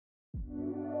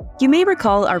You may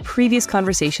recall our previous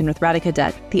conversation with Radhika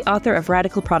Dutt, the author of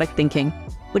Radical Product Thinking,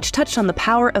 which touched on the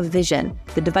power of vision,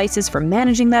 the devices for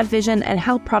managing that vision, and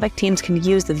how product teams can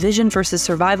use the vision versus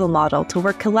survival model to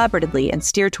work collaboratively and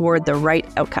steer toward the right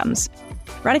outcomes.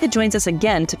 Radhika joins us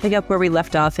again to pick up where we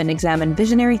left off and examine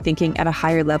visionary thinking at a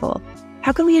higher level.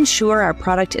 How can we ensure our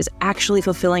product is actually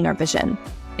fulfilling our vision?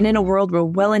 And in a world where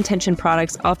well-intentioned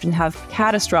products often have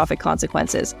catastrophic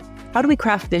consequences, how do we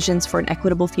craft visions for an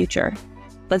equitable future?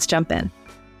 Let's jump in.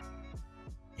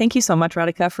 Thank you so much,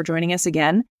 Radhika, for joining us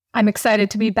again. I'm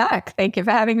excited to be back. Thank you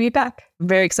for having me back.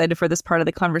 Very excited for this part of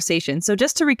the conversation. So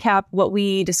just to recap what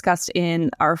we discussed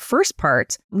in our first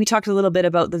part, we talked a little bit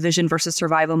about the vision versus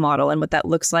survival model and what that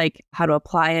looks like, how to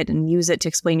apply it and use it to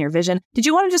explain your vision. Did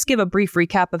you want to just give a brief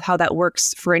recap of how that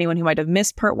works for anyone who might have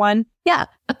missed part one? Yeah,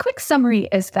 a quick summary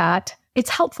is that it's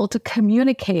helpful to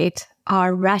communicate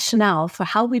our rationale for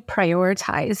how we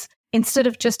prioritize instead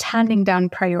of just handing down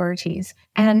priorities.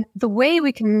 And the way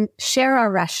we can share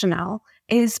our rationale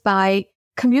is by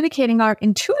communicating our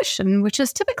intuition, which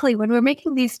is typically when we're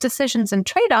making these decisions and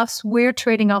trade-offs, we're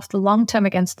trading off the long term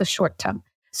against the short term.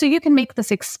 So you can make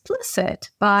this explicit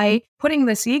by putting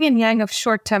this yin and yang of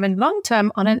short term and long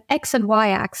term on an X and Y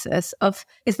axis of,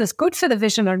 is this good for the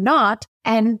vision or not?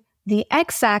 And the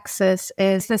X axis,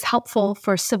 is this helpful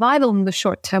for survival in the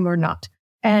short term or not?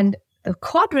 And the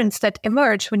quadrants that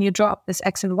emerge when you draw up this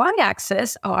X and Y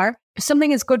axis are, if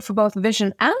something is good for both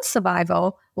vision and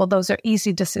survival, well, those are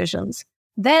easy decisions.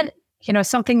 Then,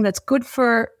 something that's good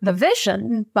for the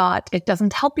vision, but it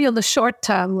doesn't help you in the short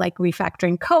term, like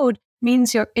refactoring code,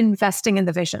 means you're investing in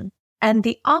the vision. And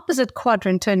the opposite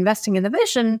quadrant to investing in the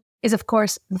vision is, of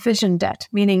course, vision debt,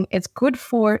 meaning it's good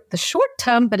for the short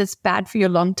term, but it's bad for your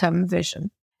long-term vision.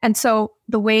 And so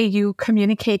the way you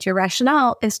communicate your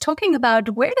rationale is talking about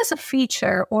where does a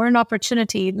feature or an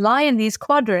opportunity lie in these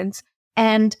quadrants.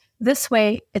 And this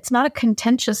way, it's not a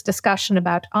contentious discussion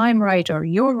about I'm right or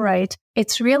you're right.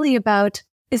 It's really about,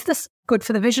 is this good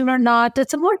for the vision or not?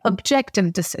 It's a more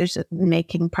objective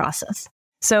decision-making process.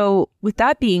 So with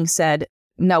that being said,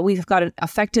 now we've got an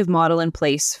effective model in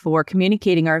place for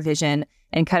communicating our vision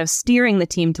and kind of steering the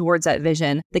team towards that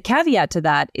vision. The caveat to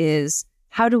that is,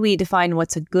 how do we define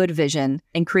what's a good vision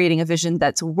and creating a vision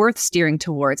that's worth steering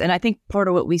towards? And I think part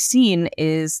of what we've seen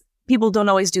is people don't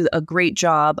always do a great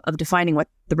job of defining what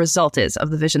the result is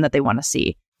of the vision that they want to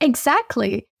see.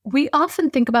 Exactly. We often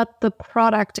think about the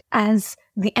product as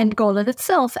the end goal in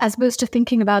itself, as opposed to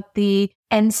thinking about the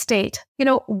end state.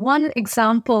 One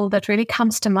example that really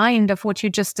comes to mind of what you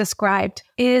just described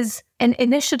is an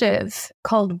initiative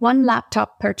called One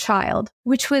Laptop Per Child,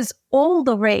 which was all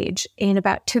the rage in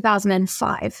about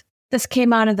 2005. This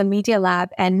came out of the Media Lab,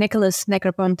 and Nicholas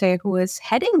Negroponte, who was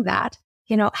heading that,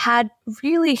 had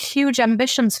really huge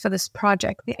ambitions for this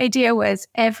project. The idea was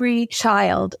every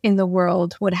child in the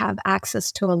world would have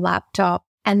access to a laptop.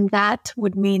 And that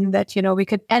would mean that, we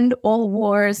could end all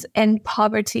wars, end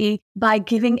poverty by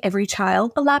giving every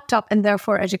child a laptop and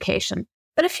therefore education.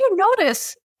 But if you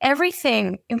notice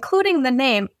everything, including the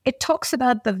name, it talks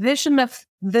about the vision of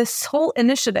this whole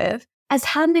initiative as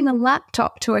handing a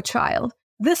laptop to a child.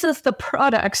 This is the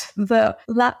product, the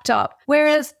laptop,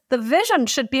 whereas the vision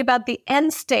should be about the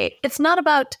end state. It's not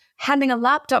about handing a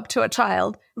laptop to a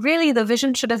child. Really, the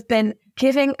vision should have been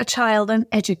giving a child an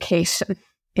education.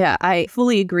 Yeah, I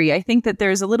fully agree. I think that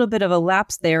there's a little bit of a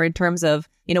lapse there in terms of,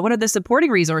 what are the supporting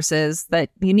resources that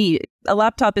you need? A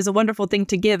laptop is a wonderful thing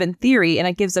to give in theory, and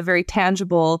it gives a very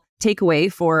tangible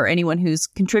takeaway for anyone who's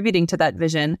contributing to that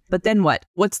vision. But then what?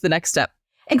 What's the next step?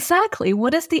 Exactly.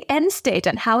 What is the end state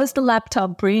and how is the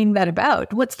laptop bringing that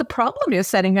about? What's the problem you're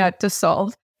setting out to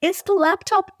solve? Is the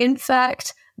laptop, in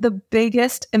fact, the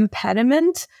biggest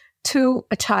impediment to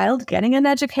a child getting an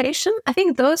education? I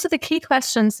think those are the key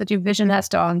questions that your vision has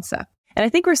to answer. And I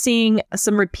think we're seeing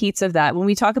some repeats of that when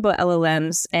we talk about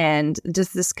LLMs and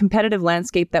just this competitive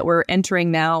landscape that we're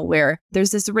entering now, where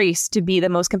there's this race to be the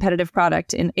most competitive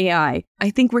product in AI. I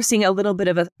think we're seeing a little bit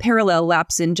of a parallel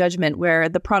lapse in judgment where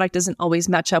the product doesn't always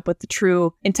match up with the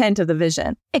true intent of the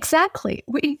vision. Exactly.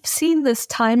 We've seen this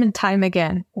time and time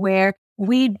again, where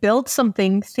we build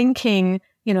something thinking,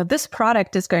 this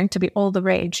product is going to be all the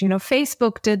rage.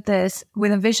 Facebook did this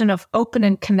with a vision of open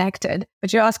and connected.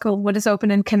 But you ask, well, what does open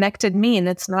and connected mean?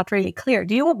 It's not really clear.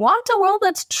 Do you want a world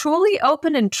that's truly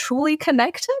open and truly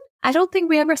connected? I don't think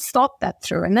we ever thought that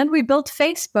through. And then we built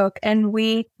Facebook and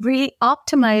we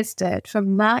re-optimized it for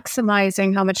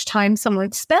maximizing how much time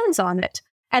someone spends on it.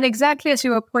 And exactly as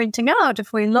you were pointing out,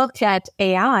 if we look at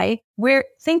AI, we're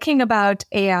thinking about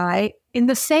AI in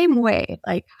the same way,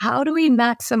 like how do we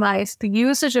maximize the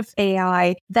usage of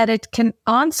AI that it can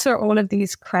answer all of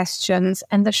these questions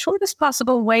and the shortest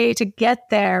possible way to get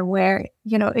there where,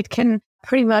 it can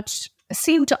pretty much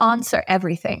seem to answer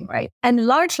everything, right? And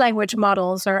large language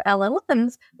models or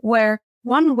LLMs, where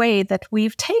one way that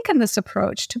we've taken this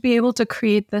approach to be able to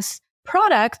create this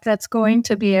product that's going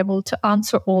to be able to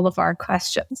answer all of our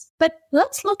questions. But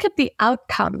let's look at the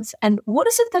outcomes and what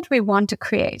is it that we want to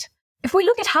create? If we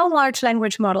look at how large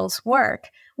language models work,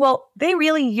 well, they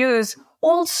really use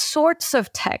all sorts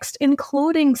of text,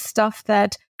 including stuff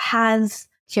that has,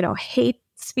 hate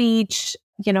speech,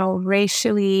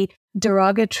 racially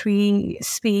derogatory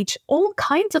speech, all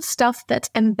kinds of stuff that's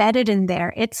embedded in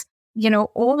there. It's,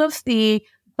 all of the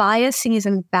biases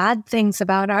and bad things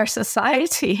about our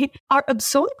society are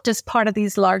absorbed as part of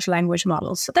these large language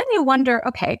models. So then you wonder,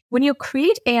 okay, when you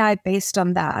create AI based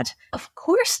on that, of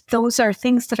course, those are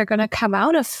things that are going to come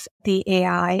out of the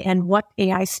AI and what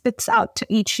AI spits out to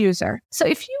each user. So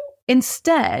if you,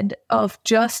 instead of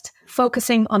just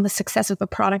focusing on the success of the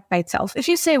product by itself, if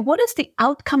you say, what is the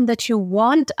outcome that you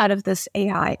want out of this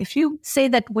AI? If you say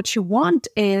that what you want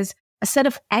is a set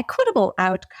of equitable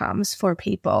outcomes for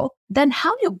people, then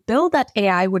how you build that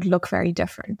AI would look very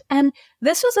different. And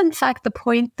this was, in fact, the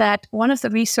point that one of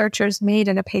the researchers made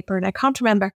in a paper, and I can't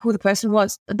remember who the person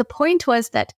was. The point was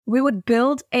that we would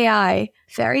build AI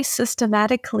very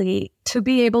systematically to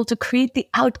be able to create the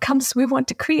outcomes we want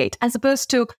to create, as opposed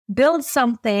to build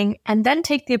something and then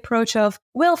take the approach of,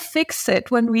 we'll fix it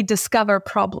when we discover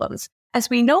problems. As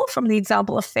we know from the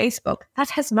example of Facebook, that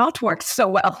has not worked so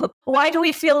well. Why do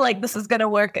we feel like this is going to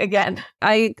work again?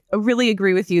 I really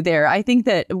agree with you there. I think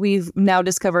that we've now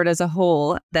discovered as a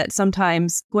whole that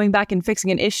sometimes going back and fixing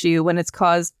an issue when it's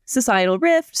caused societal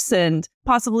rifts and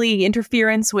possibly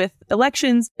interference with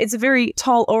elections, it's a very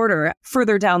tall order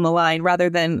further down the line rather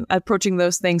than approaching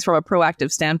those things from a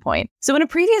proactive standpoint. So in a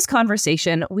previous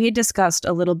conversation, we had discussed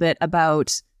a little bit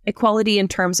about equality in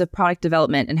terms of product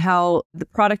development and how the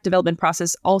product development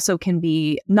process also can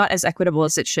be not as equitable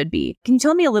as it should be. Can you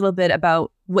tell me a little bit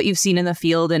about what you've seen in the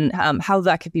field and how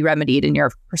that could be remedied in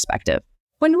your perspective?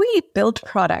 When we build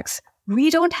products, we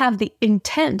don't have the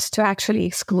intent to actually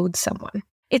exclude someone.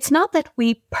 It's not that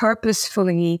we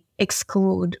purposefully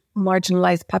exclude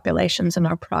marginalized populations in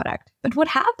our product. But what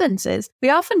happens is we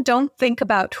often don't think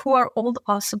about who are all the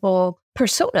possible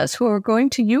personas who are going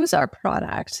to use our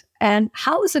product and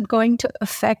how is it going to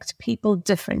affect people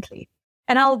differently.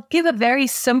 And I'll give a very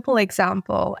simple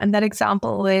example. And that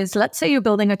example is, let's say you're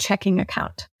building a checking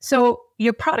account. So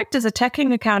your product is a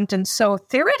checking account. And so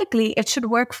theoretically, it should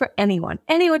work for anyone.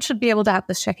 Anyone should be able to have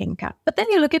this checking account. But then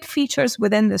you look at features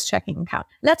within this checking account.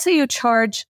 Let's say you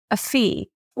charge a fee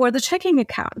for the checking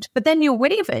account, but then you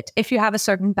waive it if you have a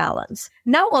certain balance.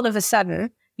 Now, all of a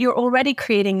sudden, you're already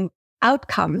creating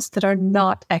outcomes that are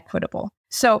not equitable.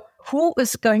 So who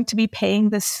is going to be paying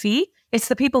this fee? It's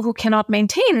the people who cannot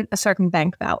maintain a certain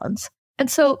bank balance.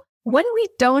 And so when we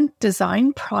don't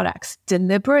design products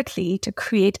deliberately to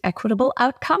create equitable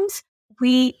outcomes,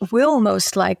 we will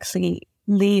most likely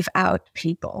leave out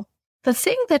people. The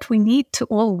thing that we need to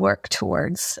all work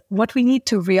towards, what we need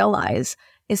to realize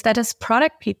is that as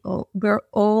product people, we're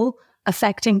all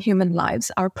affecting human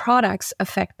lives. Our products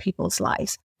affect people's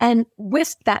lives. And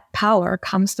with that power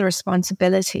comes the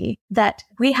responsibility that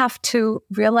we have to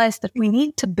realize that we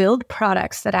need to build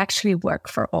products that actually work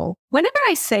for all. Whenever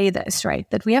I say this, right,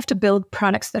 that we have to build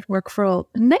products that work for all,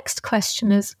 the next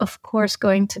question is, of course,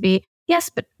 going to be, yes,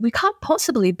 but we can't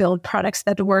possibly build products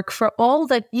that work for all,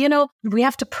 that, we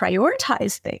have to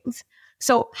prioritize things.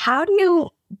 So how do you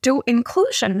do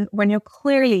inclusion when you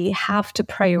clearly have to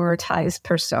prioritize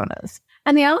personas?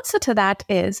 And the answer to that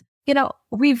is,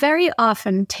 we very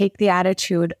often take the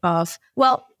attitude of,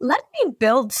 well, let me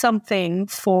build something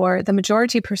for the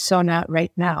majority persona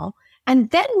right now, and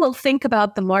then we'll think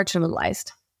about the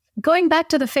marginalized. Going back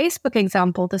to the Facebook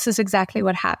example, this is exactly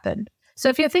what happened. So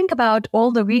if you think about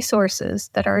all the resources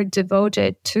that are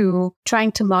devoted to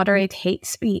trying to moderate hate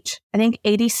speech, I think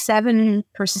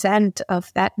 87%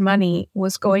 of that money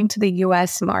was going to the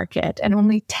US market and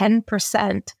only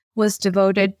 10% was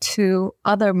devoted to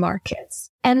other markets.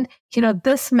 And,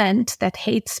 this meant that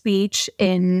hate speech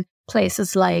in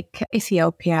places like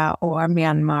Ethiopia or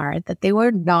Myanmar, that they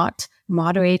were not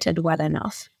moderated well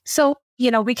enough. So,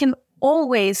 we can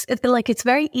always, it's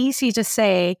very easy to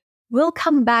say, we'll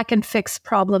come back and fix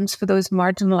problems for those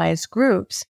marginalized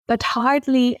groups, but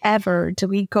hardly ever do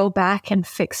we go back and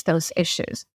fix those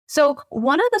issues. So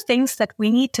one of the things that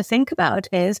we need to think about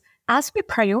is, as we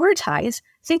prioritize,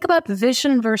 think about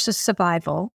vision versus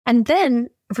survival, and then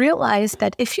realize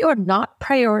that if you're not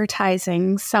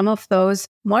prioritizing some of those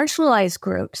marginalized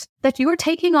groups, that you're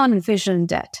taking on vision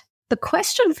debt. The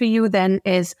question for you then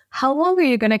is, how long are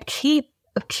you going to keep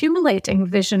accumulating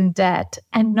vision debt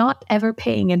and not ever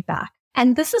paying it back?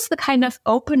 And this is the kind of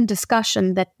open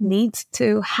discussion that needs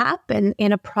to happen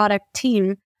in a product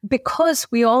team, because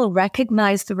we all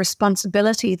recognize the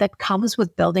responsibility that comes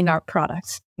with building our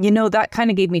products. That kind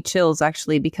of gave me chills,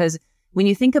 actually, because when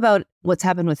you think about what's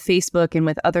happened with Facebook and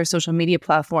with other social media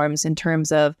platforms in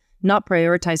terms of not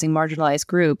prioritizing marginalized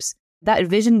groups, that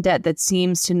vision debt that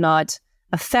seems to not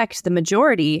affect the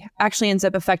majority actually ends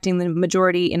up affecting the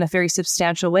majority in a very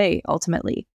substantial way,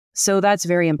 ultimately. So that's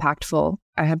very impactful.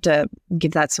 I have to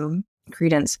give that some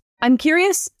credence. I'm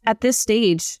curious at this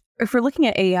stage, if we're looking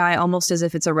at AI almost as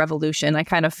if it's a revolution, I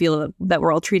kind of feel that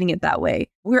we're all treating it that way.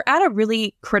 We're at a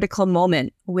really critical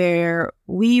moment where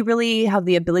we really have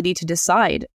the ability to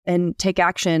decide and take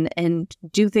action and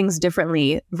do things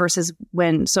differently versus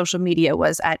when social media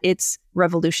was at its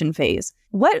revolution phase.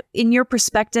 What, in your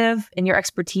perspective and your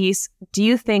expertise, do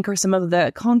you think are some of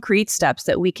the concrete steps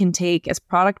that we can take as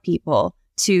product people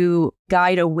to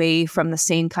guide away from the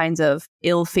same kinds of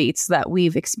ill fates that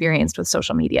we've experienced with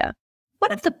social media?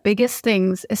 One of the biggest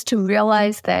things is to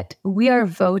realize that we are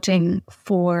voting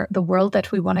for the world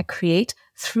that we want to create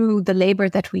through the labor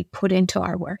that we put into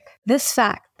our work. This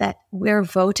fact that we're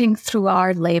voting through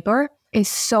our labor is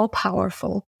so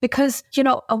powerful because,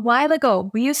 a while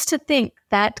ago, we used to think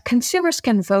that consumers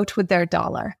can vote with their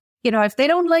dollar. If they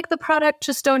don't like the product,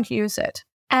 just don't use it.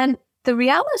 And the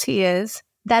reality is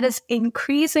that is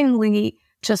increasingly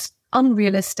just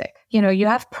unrealistic. You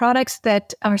have products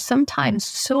that are sometimes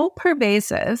so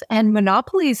pervasive and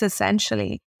monopolies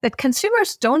essentially that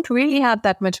consumers don't really have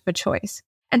that much of a choice.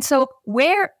 And so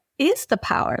where is the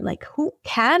power? Like, who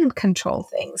can control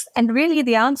things? And really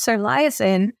the answer lies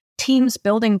in teams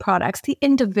building products, the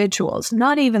individuals,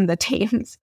 not even the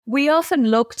teams. We often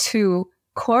look to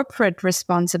corporate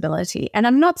responsibility. And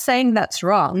I'm not saying that's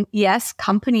wrong. Yes,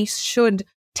 companies should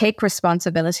take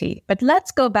responsibility. But let's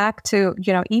go back to,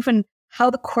 even how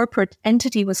the corporate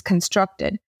entity was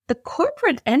constructed. The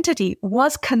corporate entity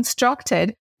was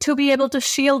constructed to be able to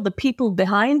shield the people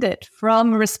behind it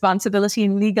from responsibility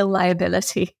and legal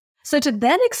liability. So to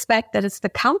then expect that it's the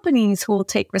companies who will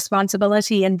take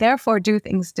responsibility and therefore do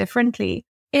things differently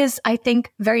is, I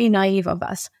think, very naive of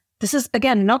us. This is,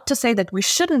 again, not to say that we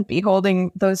shouldn't be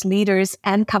holding those leaders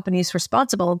and companies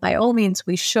responsible. By all means,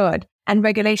 we should. And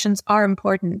regulations are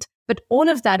important. But all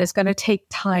of that is going to take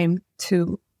time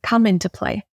to come into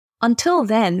play. Until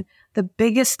then, the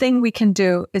biggest thing we can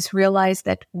do is realize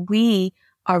that we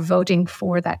are voting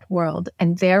for that world.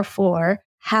 And therefore,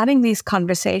 having these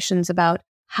conversations about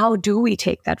how do we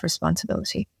take that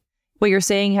responsibility. What you're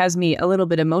saying has me a little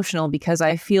bit emotional because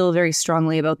I feel very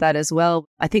strongly about that as well.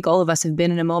 I think all of us have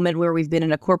been in a moment where we've been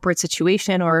in a corporate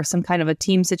situation or some kind of a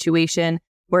team situation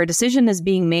where a decision is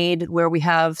being made where we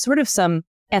have sort of some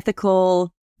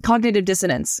ethical cognitive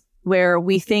dissonance, where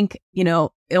we think,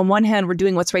 on one hand, we're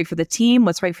doing what's right for the team,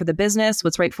 what's right for the business,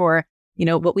 what's right for,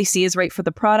 what we see is right for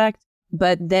the product.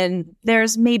 But then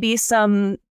there's maybe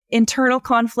some internal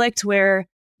conflict where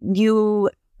you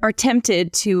are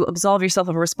tempted to absolve yourself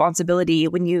of a responsibility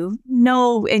when you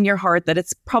know in your heart that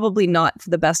it's probably not for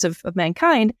the best of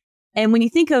mankind. And when you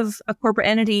think of a corporate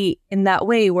entity in that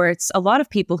way, where it's a lot of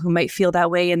people who might feel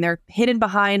that way and they're hidden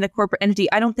behind a corporate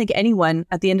entity, I don't think anyone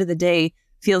at the end of the day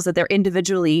feels that they're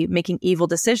individually making evil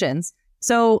decisions.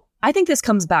 So I think this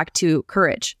comes back to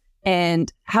courage.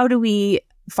 And how do we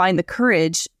find the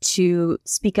courage to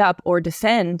speak up or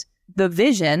defend the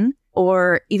vision,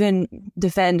 or even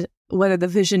defend whether the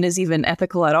vision is even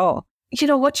ethical at all?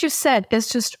 What you said is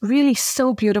just really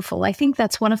so beautiful. I think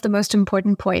that's one of the most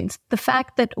important points. The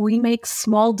fact that we make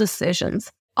small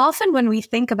decisions. Often when we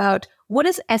think about what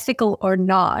is ethical or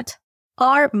not,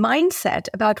 our mindset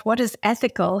about what is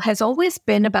ethical has always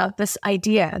been about this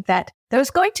idea that there's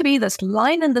going to be this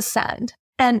line in the sand.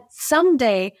 And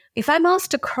someday, if I'm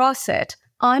asked to cross it,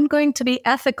 I'm going to be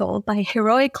ethical by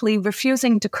heroically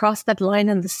refusing to cross that line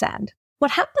in the sand. What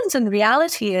happens in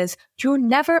reality is you're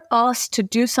never asked to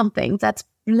do something that's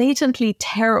blatantly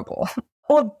terrible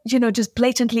or, just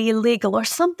blatantly illegal or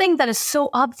something that is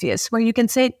so obvious where you can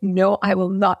say, no, I will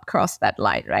not cross that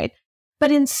line, right?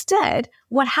 But instead,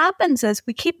 what happens is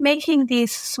we keep making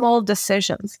these small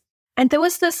decisions. And there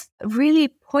was this really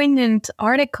poignant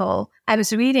article I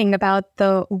was reading about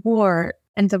the war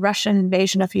and the Russian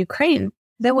invasion of Ukraine.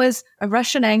 There was a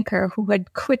Russian anchor who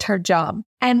had quit her job.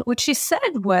 And what she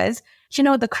said was,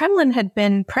 the Kremlin had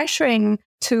been pressuring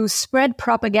to spread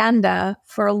propaganda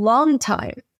for a long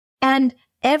time. And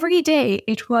every day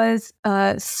it was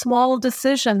a small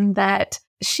decision that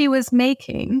she was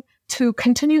making to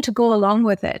continue to go along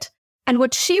with it. And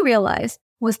what she realized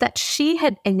was that she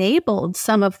had enabled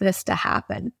some of this to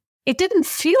happen. It didn't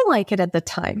feel like it at the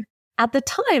time. At the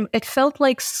time, it felt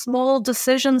like small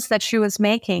decisions that she was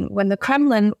making when the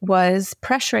Kremlin was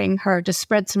pressuring her to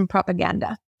spread some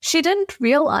propaganda. She didn't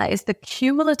realize the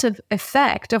cumulative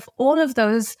effect of all of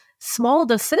those small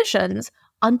decisions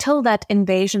until that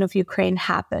invasion of Ukraine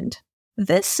happened.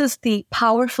 This is the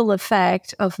powerful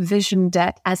effect of vision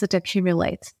debt as it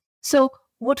accumulates. So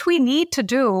what we need to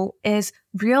do is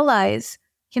realize,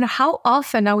 how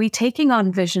often are we taking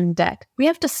on vision debt? We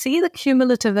have to see the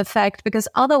cumulative effect, because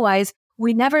otherwise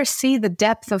we never see the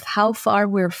depth of how far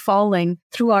we're falling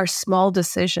through our small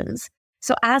decisions.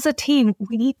 So as a team,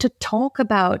 we need to talk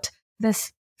about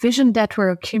this vision debt we're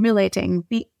accumulating,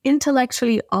 be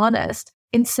intellectually honest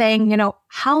in saying,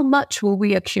 how much will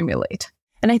we accumulate?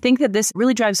 And I think that this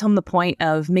really drives home the point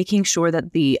of making sure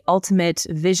that the ultimate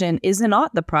vision is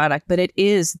not the product, but it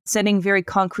is setting very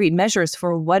concrete measures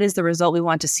for what is the result we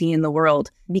want to see in the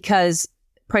world. Because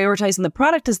prioritizing the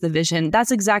product as the vision,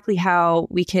 that's exactly how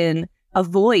we can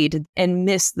avoid and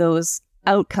miss those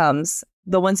outcomes,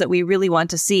 the ones that we really want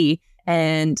to see,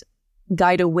 and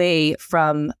guide away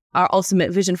from our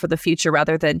ultimate vision for the future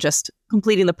rather than just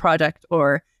completing the project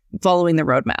or following the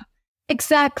roadmap.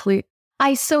 Exactly.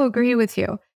 I so agree with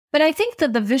you. But I think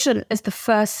that the vision is the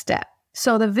first step.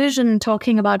 So the vision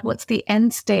talking about what's the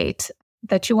end state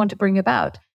that you want to bring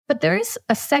about. But there is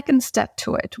a second step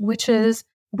to it, which is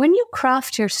when you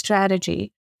craft your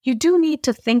strategy, you do need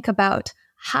to think about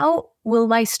how will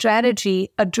my strategy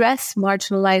address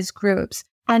marginalized groups?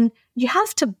 And you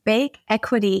have to bake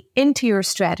equity into your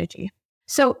strategy.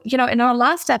 So, in our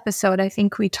last episode, I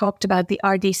think we talked about the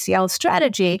RDCL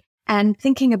strategy and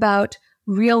thinking about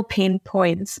real pain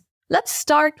points. Let's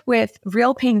start with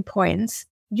real pain points.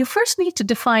 You first need to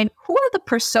define who are the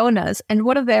personas and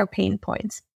what are their pain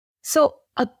points. So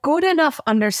a good enough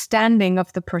understanding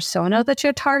of the persona that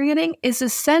you're targeting is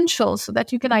essential so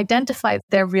that you can identify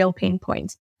their real pain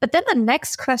points. But then the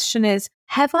next question is,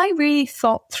 have I really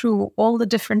thought through all the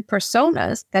different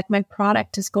personas that my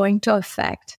product is going to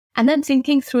affect? And then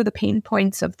thinking through the pain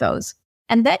points of those.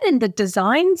 And then in the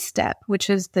design step, which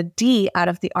is the D out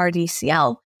of the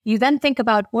RDCL, you then think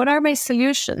about what are my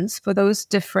solutions for those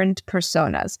different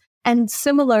personas. And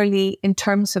similarly, in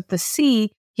terms of the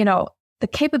C, the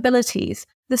capabilities,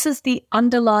 this is the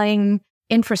underlying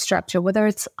infrastructure, whether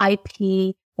it's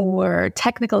IP or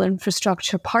technical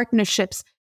infrastructure, partnerships.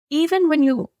 Even when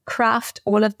you craft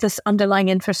all of this underlying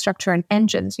infrastructure and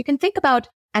engines, you can think about,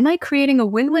 am I creating a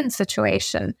win-win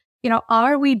situation?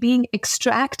 Are we being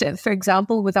extractive, for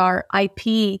example, with our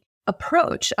IP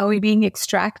approach? Are we being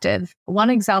extractive? One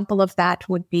example of that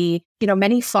would be,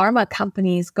 many pharma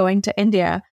companies going to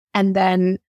India and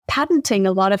then patenting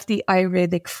a lot of the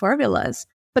Ayurvedic formulas,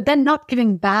 but then not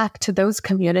giving back to those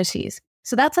communities.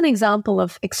 So that's an example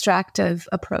of extractive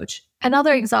approach.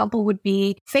 Another example would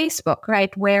be Facebook,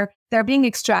 right? Where they're being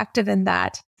extractive in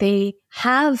that they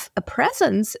have a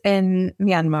presence in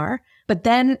Myanmar, but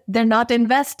then they're not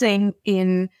investing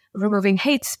in removing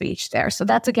hate speech there. So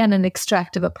that's, again, an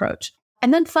extractive approach.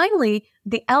 And then finally,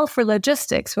 the L for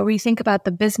logistics, where we think about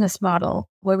the business model,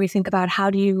 where we think about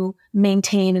how do you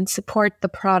maintain and support the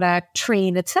product,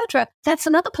 train, etc. That's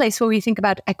another place where we think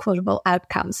about equitable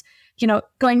outcomes.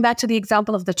 Going back to the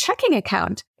example of the checking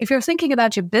account, if you're thinking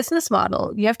about your business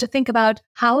model, you have to think about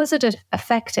how is it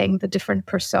affecting the different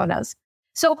personas.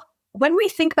 So when we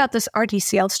think about this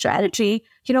RDCL strategy,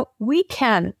 we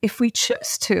can, if we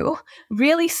choose to,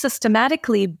 really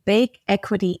systematically bake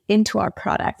equity into our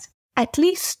product. At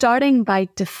least starting by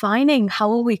defining how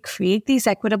will we create these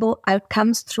equitable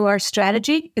outcomes through our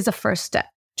strategy is a first step.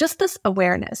 Just this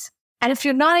awareness. And if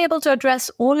you're not able to address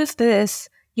all of this,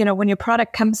 when your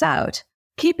product comes out,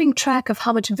 keeping track of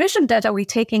how much vision debt are we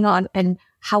taking on and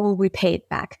how will we pay it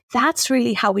back? That's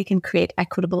really how we can create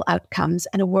equitable outcomes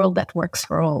and a world that works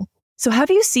for all. So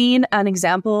have you seen an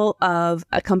example of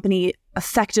a company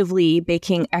effectively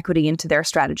baking equity into their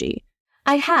strategy?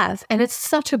 I have, and it's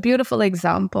such a beautiful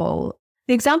example.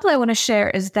 The example I want to share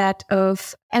is that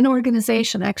of an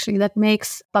organization actually that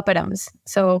makes papadums.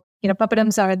 So,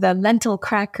 papadums are the lentil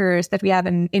crackers that we have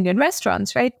in Indian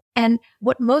restaurants, right? And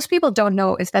what most people don't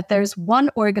know is that there's one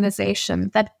organization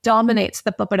that dominates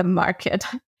the papadum market.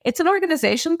 It's an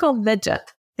organization called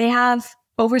Legit. They have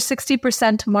over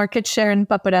 60% market share in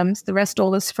papadums. The rest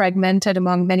all is fragmented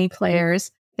among many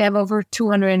players. They have over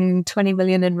 220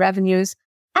 million in revenues.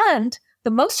 And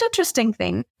the most interesting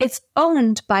thing, it's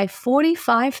owned by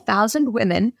 45,000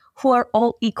 women who are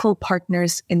all equal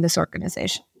partners in this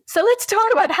organization. So let's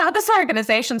talk about how this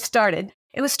organization started.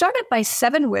 It was started by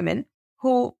 7 women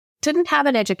who didn't have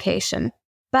an education,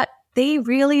 but they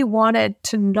really wanted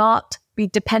to not be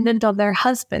dependent on their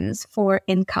husbands for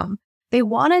income. They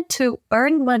wanted to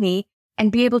earn money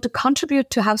and be able to contribute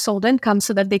to household income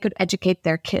so that they could educate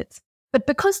their kids. But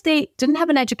because they didn't have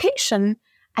an education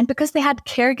and because they had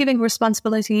caregiving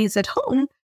responsibilities at home,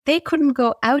 they couldn't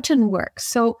go out and work.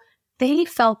 So they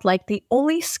felt like the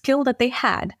only skill that they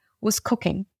had was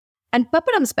cooking. And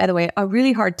papadums, by the way, are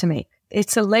really hard to make.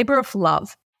 It's a labor of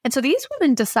love. And so these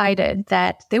women decided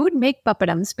that they would make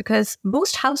papadums because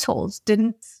most households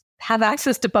didn't have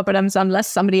access to papadums unless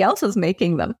somebody else was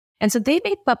making them. And so they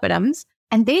made papadums,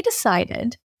 and they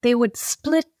decided they would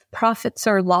split profits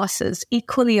or losses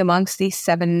equally amongst these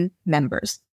 7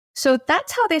 members. So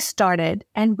that's how they started.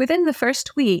 And within the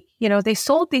first week, they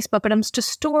sold these papadums to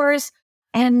stores,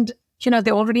 and,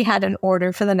 they already had an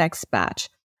order for the next batch.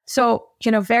 So,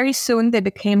 very soon they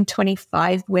became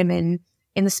 25 women.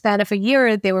 In the span of a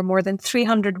year, there were more than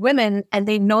 300 women, and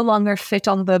they no longer fit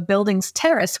on the building's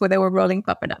terrace where they were rolling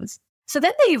papadums. So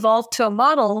then they evolved to a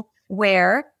model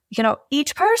where,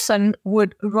 each person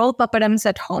would roll papadums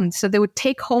at home. So they would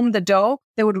take home the dough,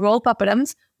 they would roll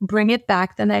papadums, bring it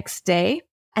back the next day,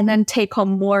 and then take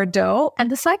home more dough, and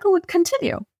the cycle would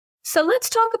continue. So let's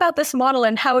talk about this model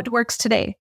and how it works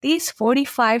today. These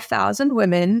 45,000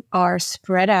 women are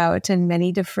spread out in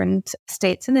many different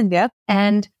states in India.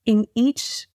 And in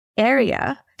each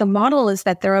area, the model is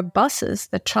that there are buses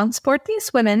that transport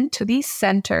these women to these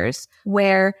centers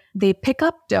where they pick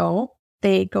up dough,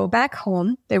 they go back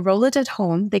home, they roll it at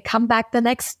home, they come back the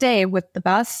next day with the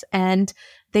bus, and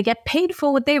they get paid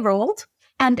for what they rolled.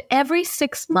 And every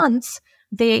 6 months,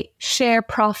 they share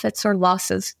profits or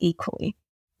losses equally.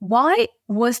 Why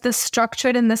was this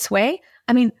structured in this way?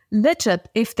 I mean, legit,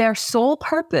 if their sole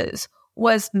purpose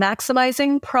was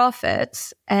maximizing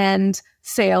profits and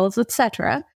sales,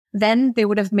 etc., then they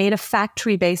would have made a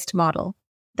factory-based model.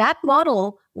 That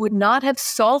model would not have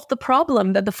solved the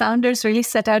problem that the founders really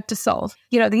set out to solve.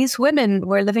 These women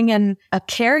were living in a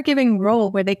caregiving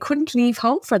role where they couldn't leave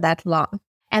home for that long.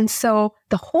 And so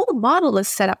the whole model is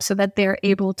set up so that they're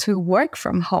able to work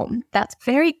from home. That's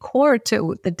very core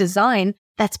to the design.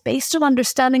 That's based on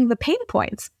understanding the pain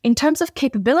points. In terms of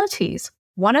capabilities,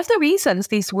 one of the reasons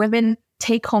these women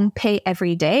take home pay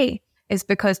every day is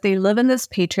because they live in this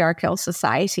patriarchal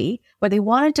society where they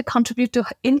wanted to contribute to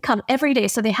income every day.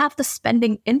 So they have the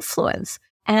spending influence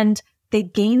and they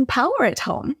gain power at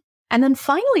home. And then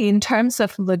finally, in terms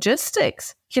of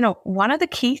logistics, one of the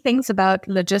key things about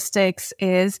logistics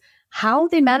is how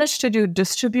they manage to do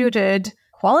distributed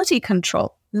quality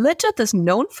control. Legit is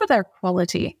known for their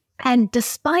quality. And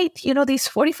despite, these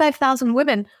 45,000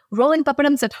 women rolling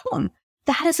papadums at home,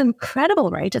 that is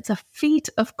incredible, right? It's a feat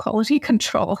of quality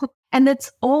control. And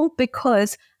it's all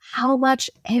because how much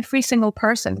every single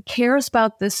person cares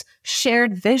about this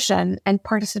shared vision and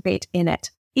participate in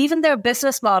it. Even their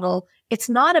business model, it's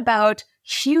not about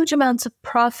huge amounts of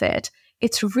profit.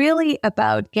 It's really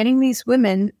about getting these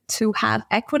women to have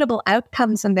equitable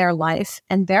outcomes in their life.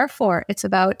 And therefore, it's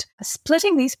about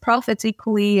splitting these profits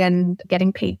equally and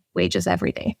getting paid wages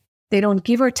every day. They don't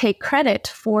give or take credit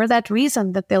for that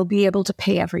reason that they'll be able to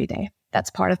pay every day.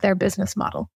 That's part of their business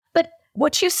model. But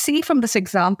what you see from this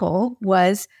example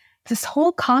was this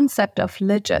whole concept of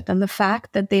legit and the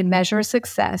fact that they measure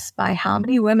success by how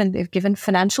many women they've given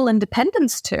financial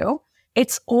independence to.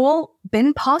 It's all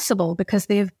been possible because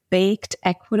they've baked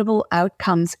equitable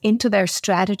outcomes into their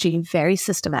strategy very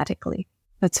systematically.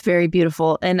 That's very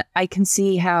beautiful. And I can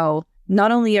see how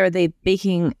not only are they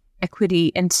baking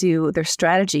equity into their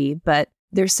strategy, but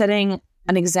they're setting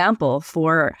an example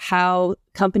for how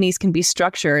companies can be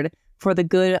structured for the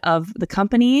good of the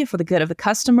company, for the good of the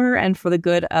customer, and for the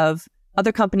good of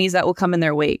other companies that will come in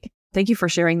their wake. Thank you for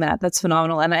sharing that. That's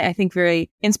phenomenal. And I think very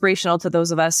inspirational to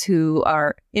those of us who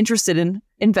are interested in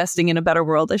investing in a better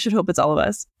world. I should hope it's all of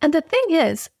us. And the thing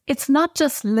is, it's not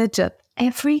just legit.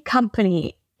 Every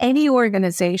company, any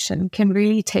organization can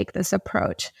really take this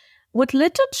approach. What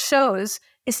legit shows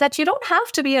is that you don't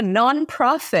have to be a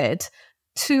nonprofit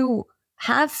to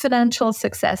have financial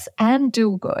success and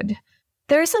do good.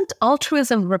 There isn't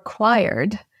altruism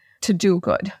required to do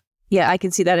good. Yeah, I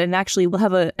can see that. And actually, we'll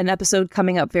have an episode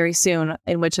coming up very soon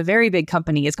in which a very big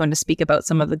company is going to speak about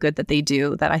some of the good that they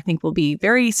do that I think will be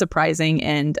very surprising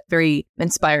and very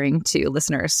inspiring to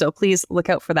listeners. So please look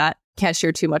out for that. Can't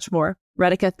share too much more.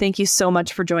 Radhika, thank you so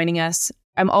much for joining us.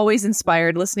 I'm always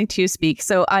inspired listening to you speak.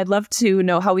 So I'd love to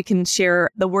know how we can share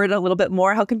the word a little bit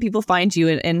more. How can people find you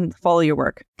and follow your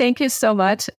work? Thank you so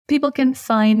much. People can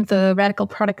find the Radical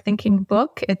Product Thinking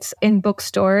book. It's in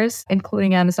bookstores,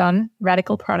 including Amazon.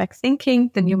 Radical Product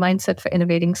Thinking, The New Mindset for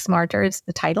Innovating Smarter is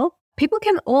the title. People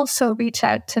can also reach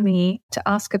out to me to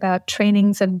ask about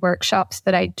trainings and workshops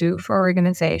that I do for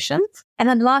organizations. And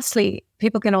then lastly,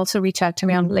 people can also reach out to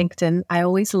me on LinkedIn. I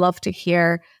always love to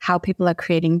hear how people are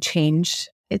creating change.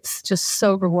 It's just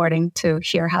so rewarding to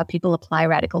hear how people apply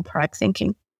radical product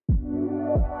thinking.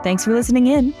 Thanks for listening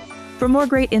in. For more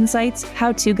great insights,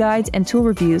 how-to guides, and tool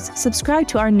reviews, subscribe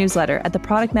to our newsletter at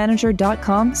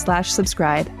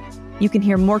theproductmanager.com/subscribe. You can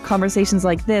hear more conversations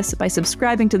like this by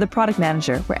subscribing to The Product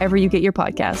Manager wherever you get your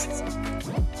podcasts.